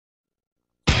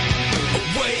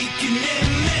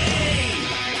awakening me,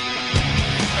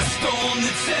 a storm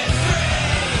that sets free.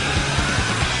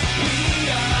 We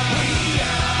are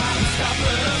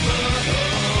unstoppable.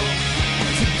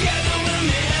 Together we'll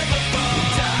never fall.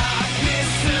 Darkness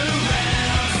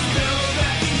surrounds, no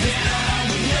backing down.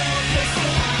 No place to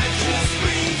hide, just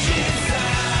reach inside.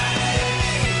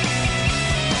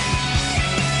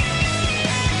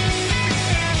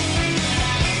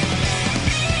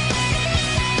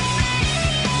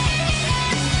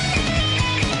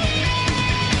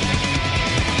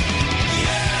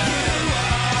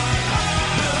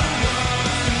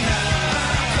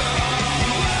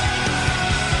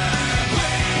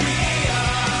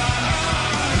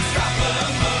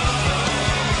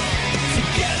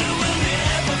 Together we'll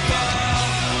never fall.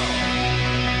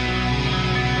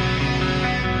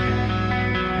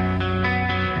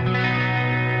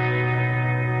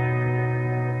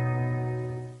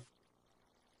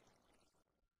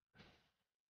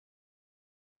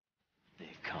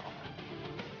 They've come.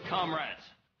 Comrades,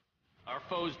 our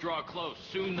foes draw close.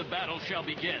 Soon the battle shall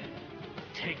begin.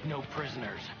 Take no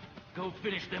prisoners. Go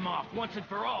finish them off once and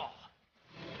for all.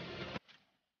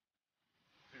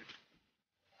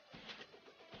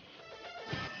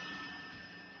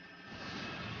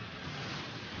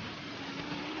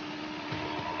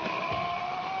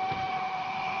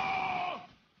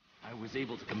 I was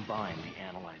able to combine the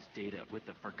analyzed data with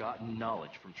the forgotten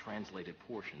knowledge from translated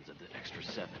portions of the Extra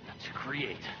 7 to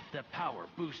create the Power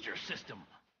Booster System.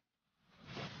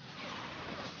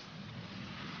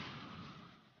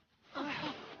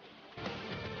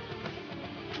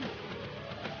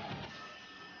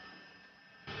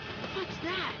 What's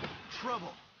that?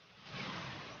 Trouble.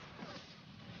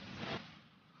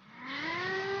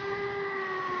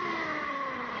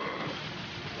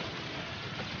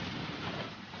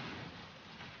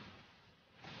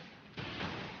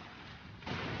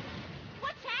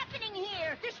 What's happening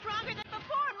here? They're stronger than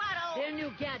before, Muddle! They're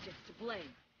new gadgets to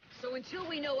blame. So until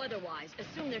we know otherwise,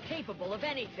 assume they're capable of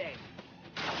anything.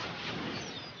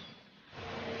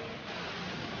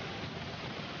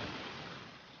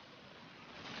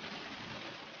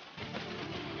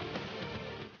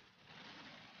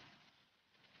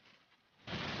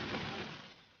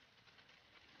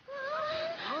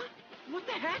 Huh? What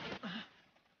the heck?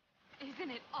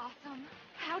 Isn't it awesome?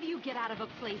 How do you get out of a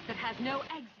place that has no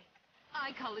exit?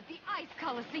 I call it the Ice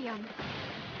Coliseum.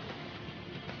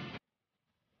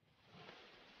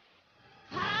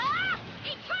 Ah!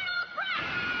 Eternal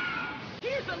Crash!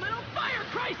 Here's a little fire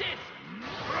crisis!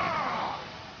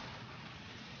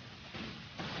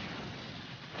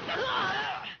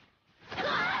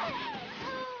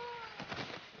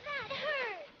 That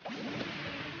hurt!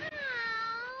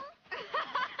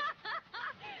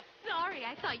 Sorry,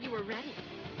 I thought you were ready.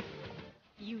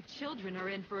 You children are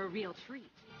in for a real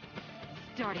treat.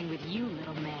 Starting with you,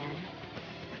 little man.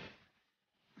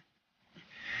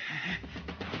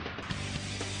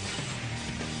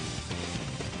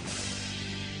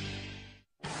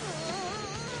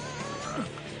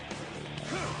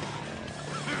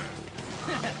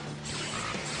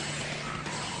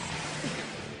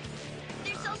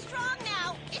 They're so strong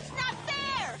now! It's not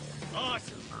fair!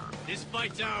 Awesome! This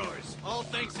fight's ours, all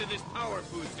thanks to this power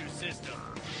booster system.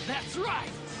 That's right!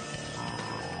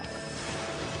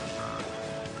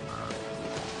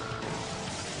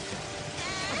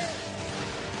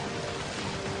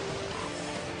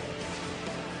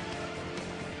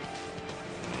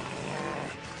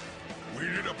 We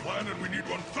need a plan and we need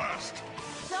one fast.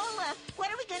 Zola,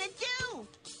 what are we gonna do?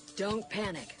 Don't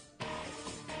panic.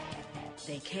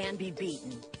 They can be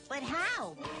beaten. But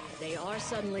how? They are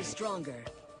suddenly stronger.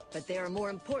 But there are more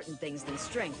important things than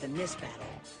strength in this battle.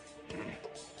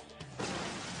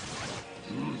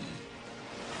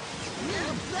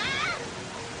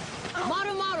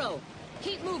 Marumaru!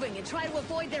 Keep moving and try to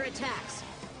avoid their attacks.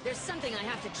 There's something I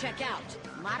have to check out.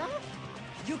 Muddle?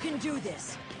 You can do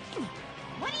this.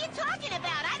 What are you talking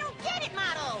about? I don't get it,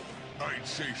 Muddle! I'd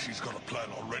say she's got a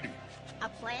plan already. A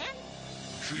plan?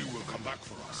 She will come back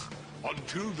for us.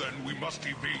 Until then, we must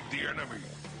evade the enemy.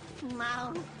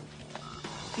 Muddle.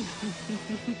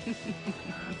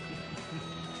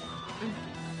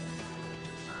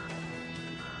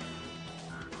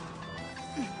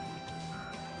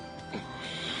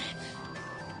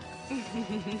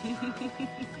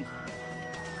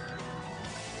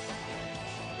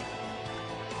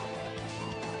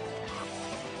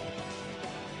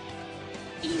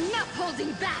 Enough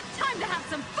holding back! Time to have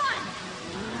some fun!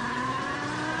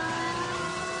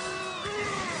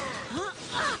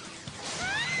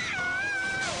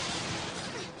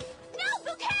 No,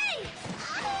 Bouquet!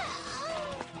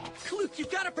 Kluk,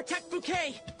 you've got to protect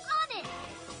Bouquet! On it!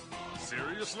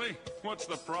 Seriously? What's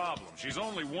the problem? She's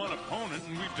only one opponent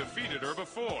and we've defeated her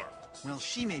before. Well,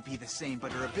 she may be the same,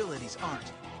 but her abilities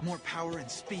aren't. More power and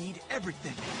speed,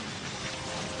 everything.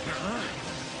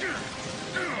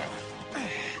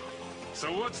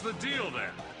 So what's the deal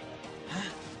then?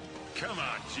 Come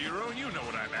on, Jiro, you know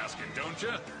what I'm asking, don't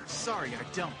you? Sorry, I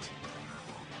don't.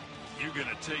 You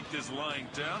gonna take this lying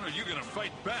down, or you gonna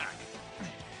fight back?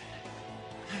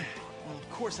 Well, of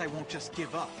course I won't just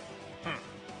give up.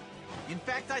 In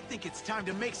fact, I think it's time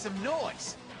to make some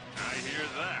noise. I hear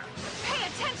that. Pay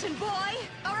attention, boy,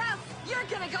 or else you're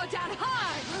gonna go down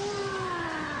hard!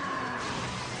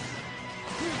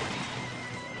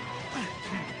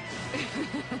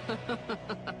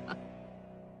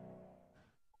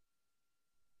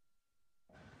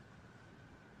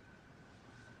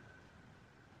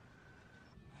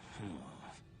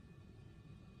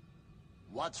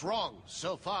 What's wrong?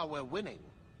 So far, we're winning.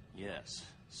 Yes,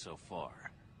 so far.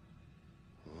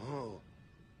 Oh.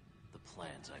 The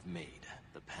plans I've made,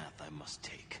 the path I must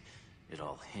take, it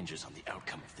all hinges on the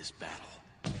outcome of this battle.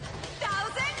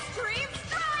 Thousand Stream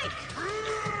Strike!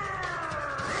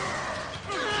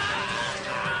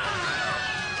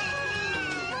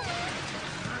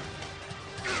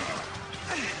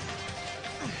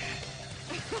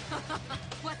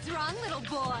 What's wrong, little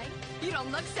boy? You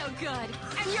don't look so good,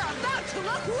 and you're about to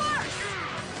look worse!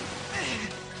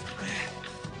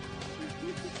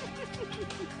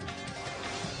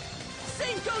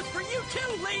 Same goes for you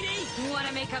too, lady!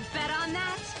 Wanna make a bet on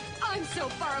that? I'm so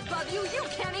far above you, you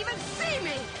can't even see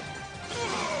me!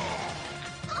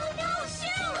 Oh no,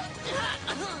 shoot!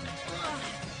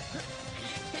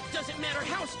 It doesn't matter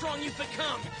how strong you've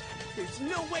become. There's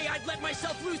no way I'd let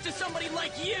myself lose to somebody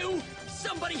like you!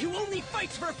 Somebody who only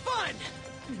fights for fun!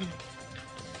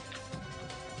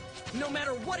 No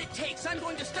matter what it takes, I'm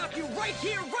going to stop you right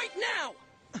here, right now!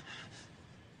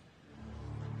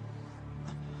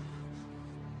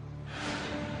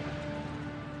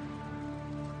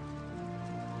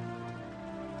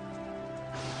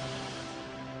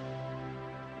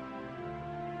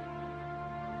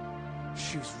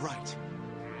 She was right.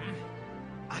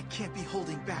 I can't be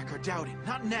holding back or doubting.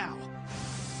 Not now.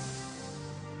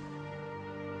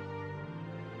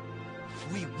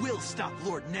 We will stop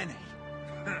Lord Nene.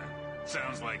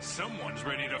 Sounds like someone's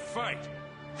ready to fight.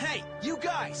 Hey, you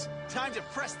guys! Time to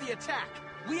press the attack.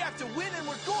 We have to win and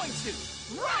we're going to.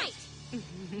 Right!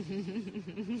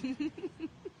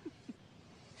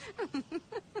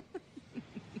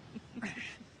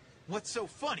 What's so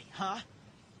funny, huh?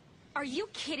 Are you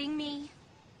kidding me?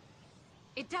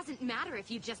 It doesn't matter if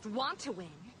you just want to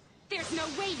win. There's no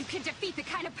way you can defeat the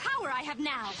kind of power I have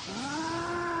now.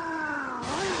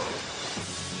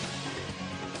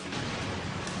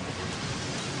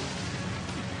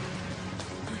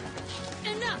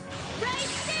 Enough! Ray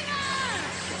Singer!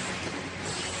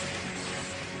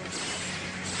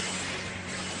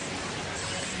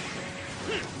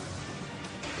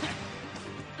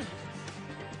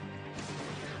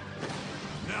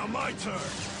 Now my turn.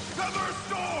 Feather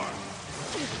Storm!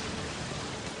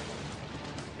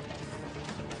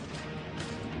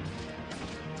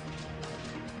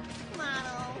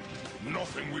 Mono.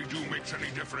 Nothing we do makes any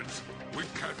difference. We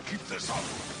can't keep this up.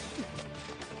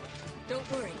 Don't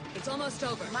worry, it's almost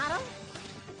over. Mono?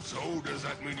 So, does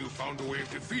that mean you found a way of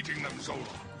defeating them, Zola?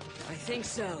 I think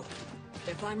so.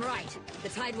 If I'm right, the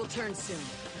tide will turn soon.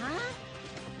 Huh?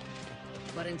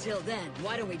 But until then,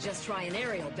 why don't we just try an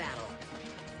aerial battle?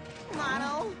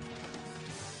 Mono?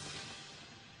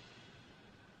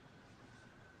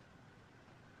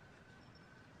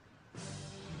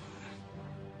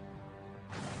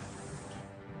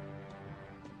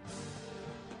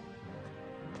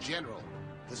 General,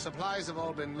 the supplies have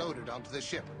all been loaded onto the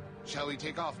ship. Shall we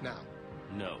take off now?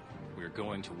 No, we're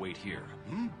going to wait here.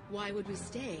 Why would we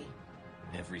stay?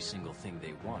 Every single thing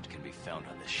they want can be found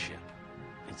on this ship.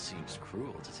 It seems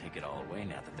cruel to take it all away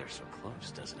now that they're so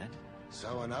close, doesn't it?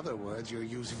 So in other words, you're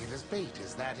using it as bait,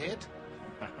 is that it?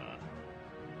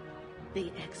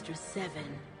 The extra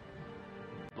 7.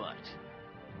 But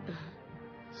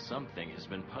something has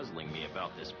been puzzling me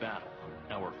about this battle.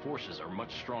 Our forces are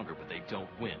much stronger, but they don't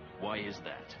win. Why is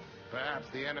that? Perhaps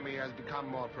the enemy has become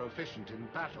more proficient in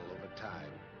battle over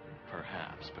time.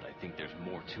 Perhaps, but I think there's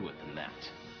more to it than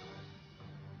that.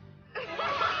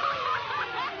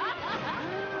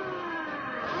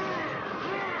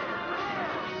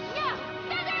 No!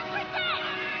 Feather protect!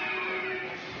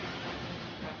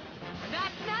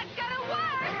 That's not gonna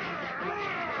work!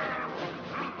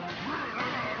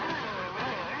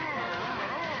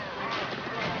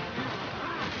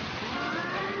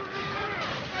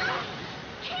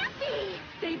 Can't be!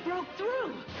 They broke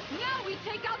through. Now we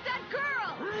take out that girl!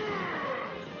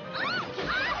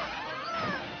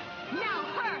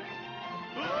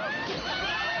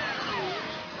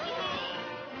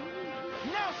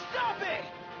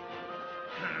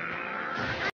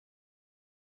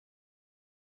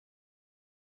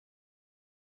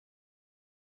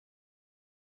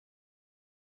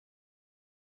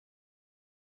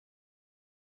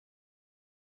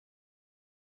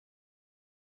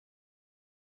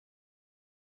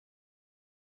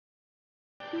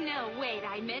 No, wait,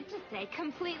 I meant to say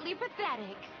completely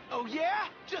pathetic. Oh yeah?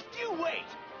 Just you wait!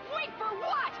 Wait for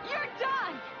what? You're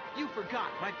done! You forgot,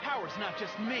 my power's not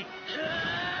just me.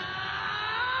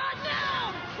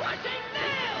 Now! Crushing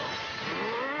nail!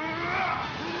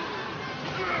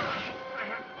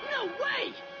 No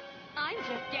way! I'm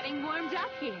just getting warmed up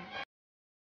here.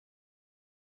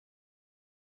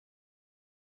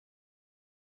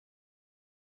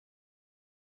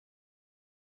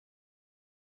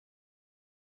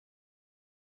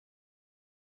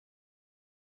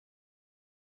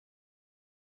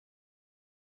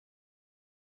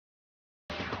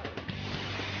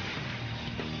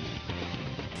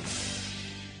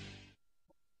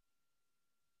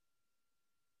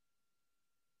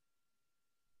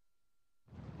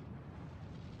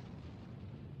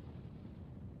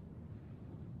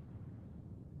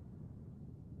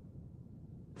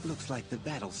 Looks like the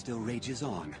battle still rages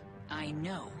on. I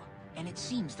know. And it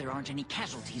seems there aren't any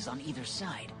casualties on either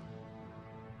side.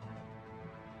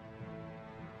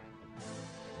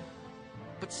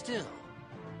 But still,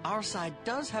 our side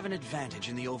does have an advantage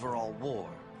in the overall war.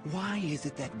 Why is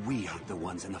it that we aren't the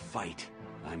ones in the fight?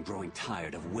 I'm growing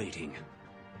tired of waiting.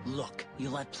 Look,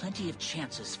 you'll have plenty of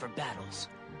chances for battles.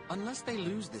 Unless they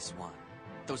lose this one,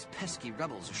 those pesky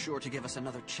rebels are sure to give us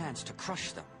another chance to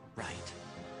crush them, right?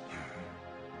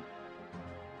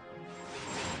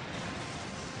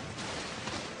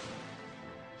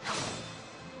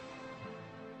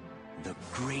 The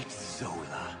great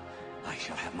Zola. I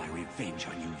shall have my revenge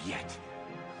on you yet.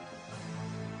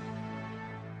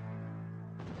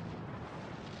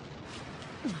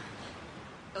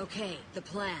 Okay, the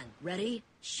plan. Ready?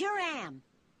 Sure am.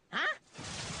 Huh?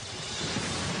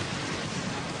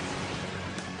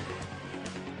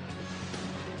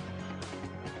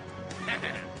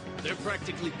 They're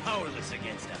practically powerless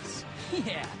against us.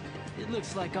 Yeah, it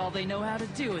looks like all they know how to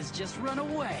do is just run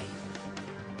away.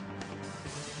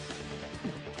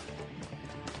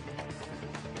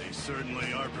 They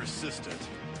certainly are persistent.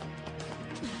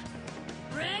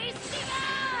 Ray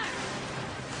Stinger!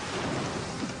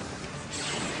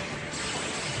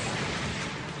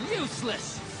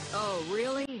 Useless! Oh,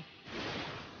 really?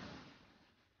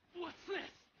 What's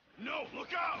this? No,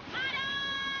 look out! Otto!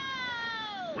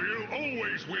 We'll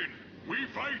always win. We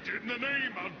fight in the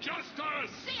name of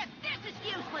justice! See if this is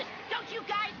useless! Don't you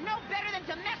guys know better than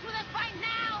to mess with us by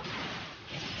now?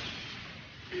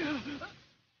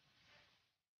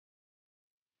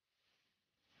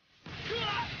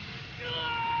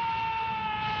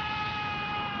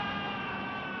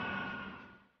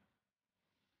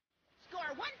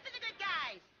 Score one for the good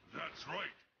guys! That's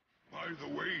right. By the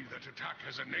way, that attack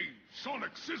has a name.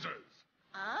 Sonic Scissors.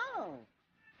 Oh.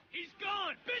 He's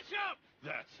gone! Bishop!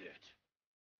 That's it.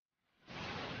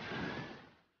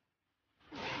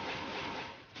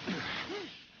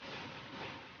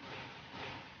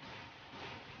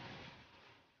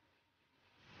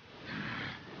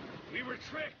 We were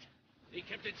tricked. They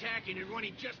kept attacking and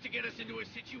running just to get us into a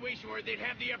situation where they'd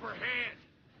have the upper hand.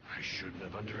 I shouldn't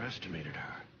have underestimated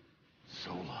her.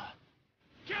 Zola.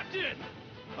 Captain!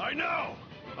 I know!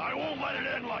 I won't let it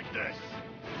end like this!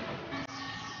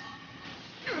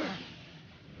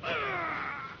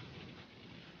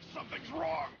 Something's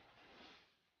wrong.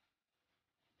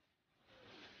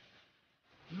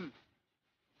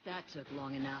 That took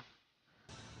long enough.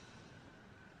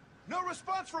 No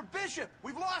response from Bishop!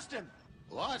 We've lost him!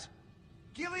 What?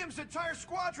 Gilliam's entire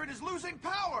squadron is losing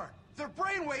power! Their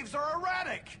brainwaves are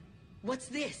erratic! What's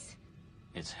this?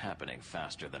 It's happening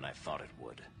faster than I thought it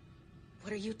would.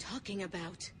 What are you talking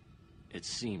about? It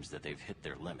seems that they've hit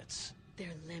their limits.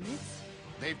 Their limits?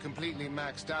 They've completely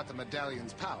maxed out the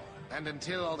medallion's power. And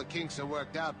until all the kinks are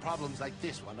worked out, problems like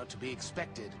this one are to be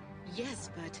expected. Yes,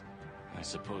 but... I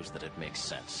suppose that it makes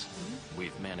sense.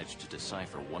 We've managed to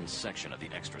decipher one section of the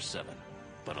Extra 7,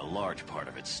 but a large part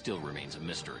of it still remains a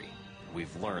mystery.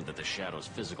 We've learned that the Shadow's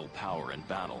physical power in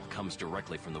battle comes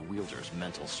directly from the wielder's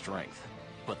mental strength.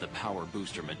 But the power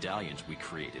booster medallions we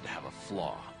created have a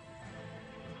flaw.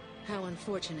 How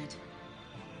unfortunate.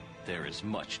 There is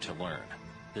much to learn.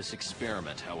 This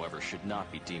experiment, however, should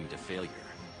not be deemed a failure.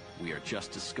 We are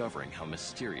just discovering how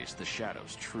mysterious the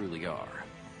Shadows truly are.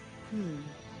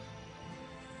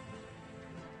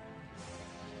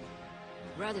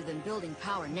 Rather than building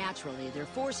power naturally, they're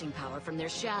forcing power from their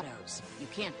shadows. You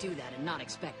can't do that and not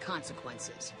expect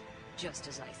consequences. Just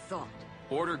as I thought.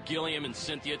 Order Gilliam and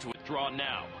Cynthia to withdraw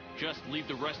now. Just leave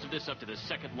the rest of this up to the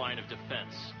second line of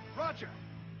defense. Roger!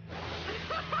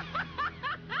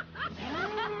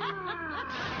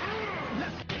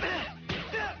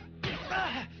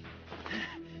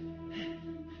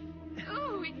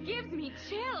 Ooh, it gives me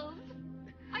chills.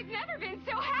 I've never never been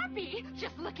so happy.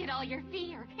 Just look at all your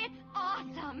fear. It's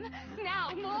awesome.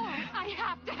 Now more. I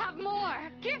have to have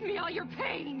more. Give me all your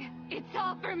pain. It's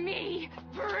all for me.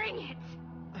 Bring it.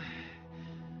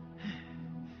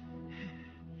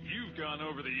 You've gone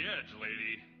over the edge,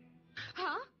 lady.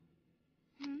 Huh?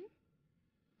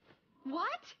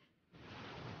 What?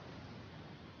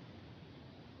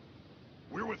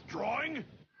 We're withdrawing?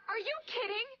 Are you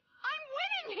kidding? I'm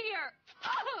winning here!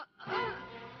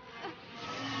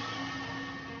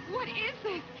 What is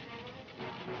this?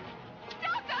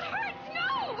 Stop! That hurts!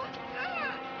 No!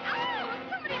 Ow!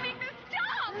 Somebody make this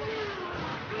stop!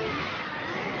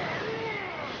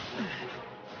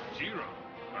 Jiro,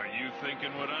 are you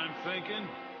thinking what I'm thinking?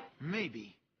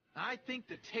 Maybe. I think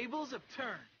the tables have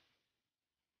turned.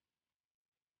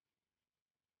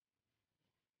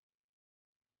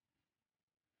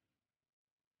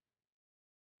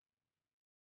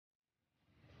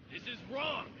 This is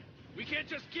wrong. We can't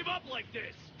just give up like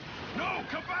this. No,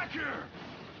 come back here!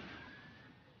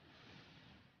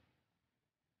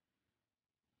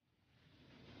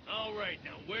 All right,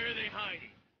 now where are they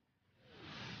hiding?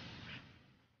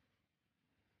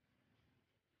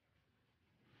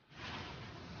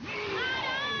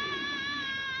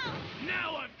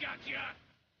 Now I've got ya!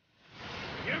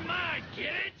 You're mine,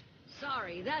 get it?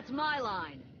 Sorry, that's my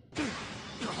line.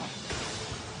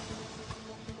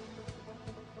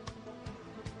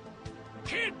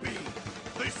 Can't be!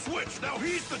 They switched, now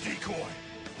he's the decoy!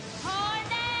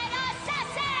 Hornet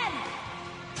Assassin!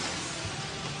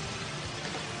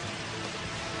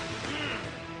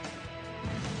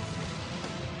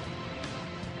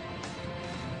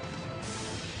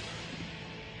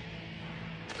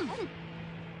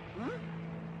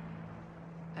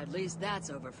 At least that's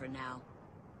over for now.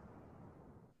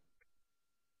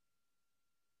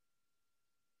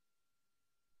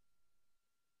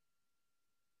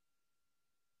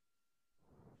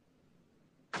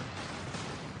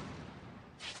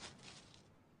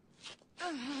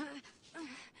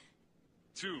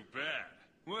 Too bad.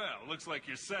 Well, looks like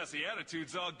your sassy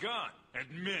attitude's all gone.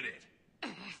 Admit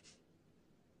it.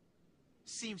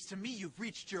 Seems to me you've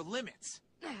reached your limits.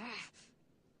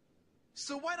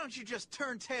 So why don't you just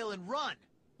turn tail and run?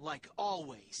 Like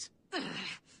always.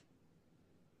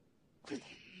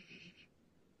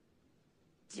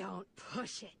 Don't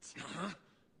push it.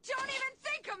 Don't even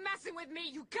think of messing with me,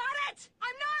 you got it?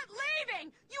 I'm not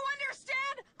leaving! You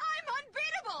understand? I'm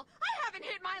unbeatable! I haven't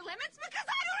hit my limits because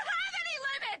I don't have any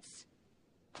limits!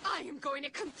 I am going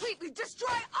to completely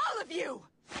destroy all of you!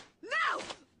 Now!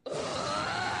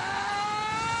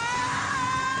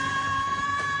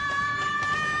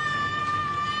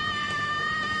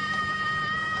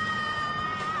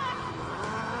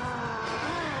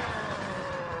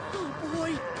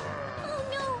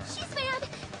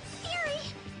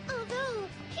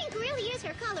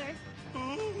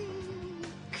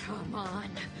 Come on.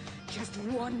 Just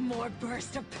one more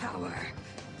burst of power.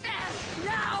 And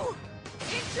now!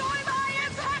 Enjoy my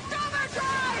Impact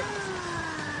Overdrive!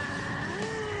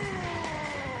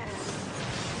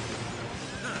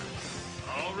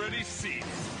 Already seen.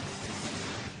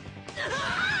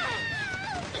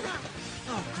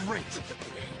 Oh, great.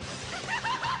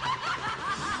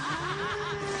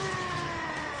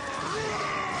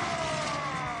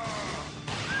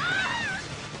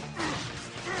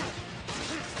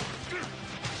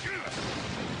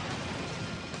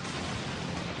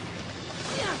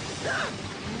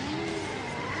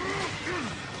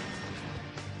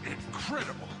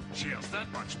 Incredible. She has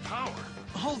that much power.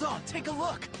 Hold on, take a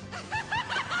look.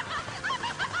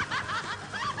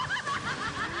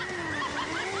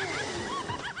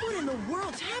 What in the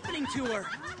world's happening to her?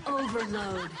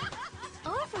 Overload.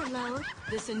 Overload?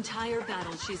 This entire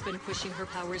battle, she's been pushing her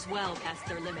powers well past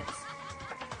their limits.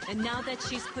 And now that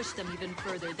she's pushed them even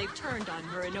further, they've turned on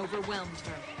her and overwhelmed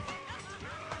her.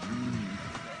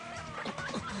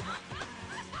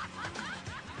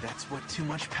 That's what too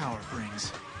much power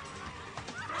brings.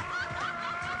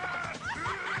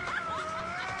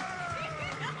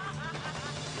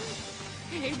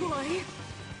 Hey, boy.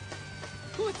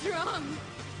 What's wrong?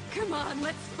 Come on,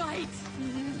 let's fight.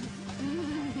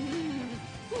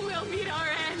 We'll meet our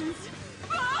ends.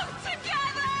 Both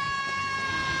together!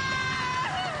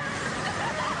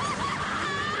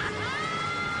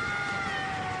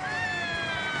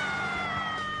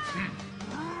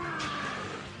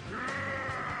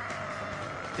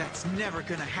 That's never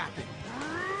gonna happen.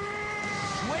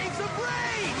 Waves of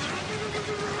rage!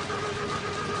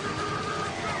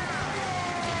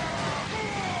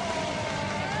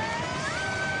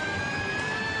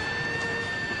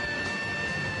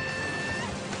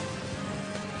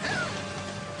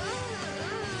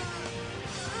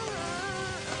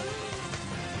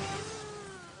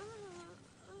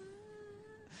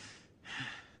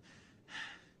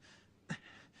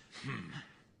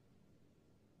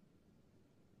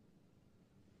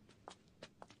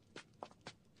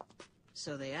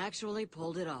 So they actually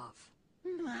pulled it off.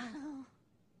 Wow.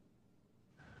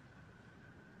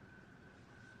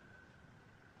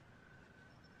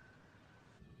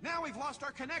 Now we've lost our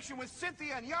connection with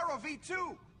Cynthia and Yarrow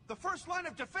V2! The first line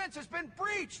of defense has been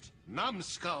breached!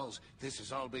 Numbskulls! This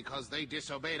is all because they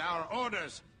disobeyed our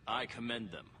orders! I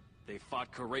commend them. They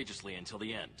fought courageously until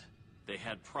the end. They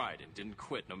had pride and didn't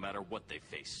quit no matter what they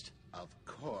faced. Of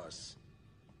course.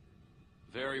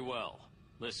 Very well.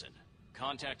 Listen,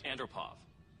 contact Andropov.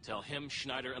 Tell him,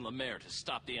 Schneider, and Lemaire to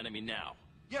stop the enemy now.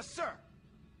 Yes, sir!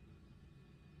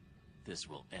 This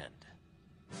will end.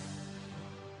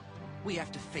 We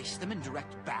have to face them in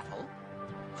direct battle?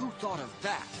 Who thought of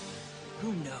that?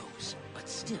 Who knows? But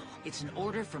still, it's an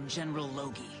order from General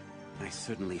Logi. I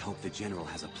certainly hope the General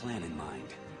has a plan in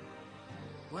mind.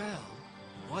 Well,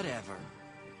 whatever.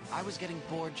 I was getting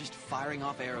bored just firing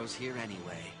off arrows here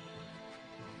anyway.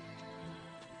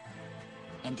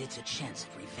 And it's a chance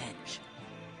at revenge.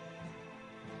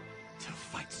 To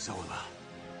fight Zola.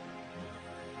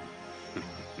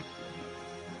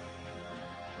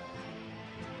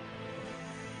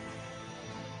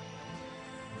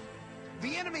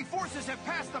 The enemy forces have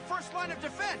passed the first line of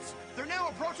defense! They're now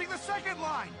approaching the second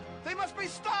line! They must be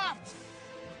stopped!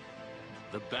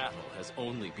 The battle has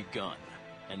only begun,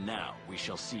 and now we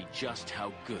shall see just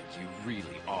how good you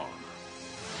really are.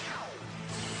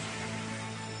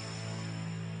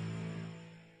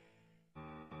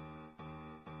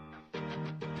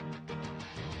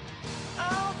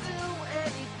 I'll do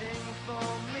anything for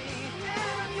me.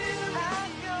 With you,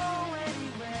 I'd go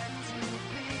anywhere to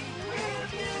be.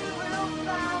 With you, we'll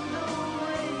find the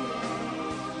way.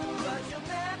 But you'll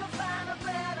never find a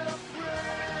better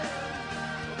friend.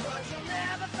 But you'll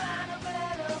never find a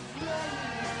better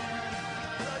friend.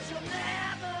 But you'll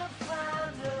never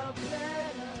find a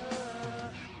better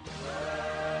friend.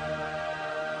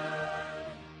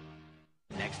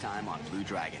 Next time on Blue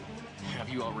Dragon. Have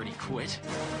you already quit?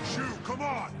 Shu, come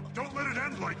on! Don't let it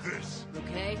end like this!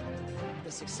 Okay?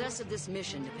 The success of this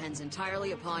mission depends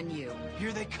entirely upon you.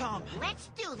 Here they come. Let's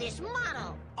do this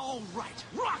model. All right,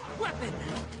 rock weapon!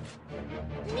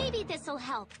 Maybe this'll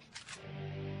help.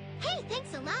 Hey,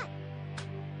 thanks a lot.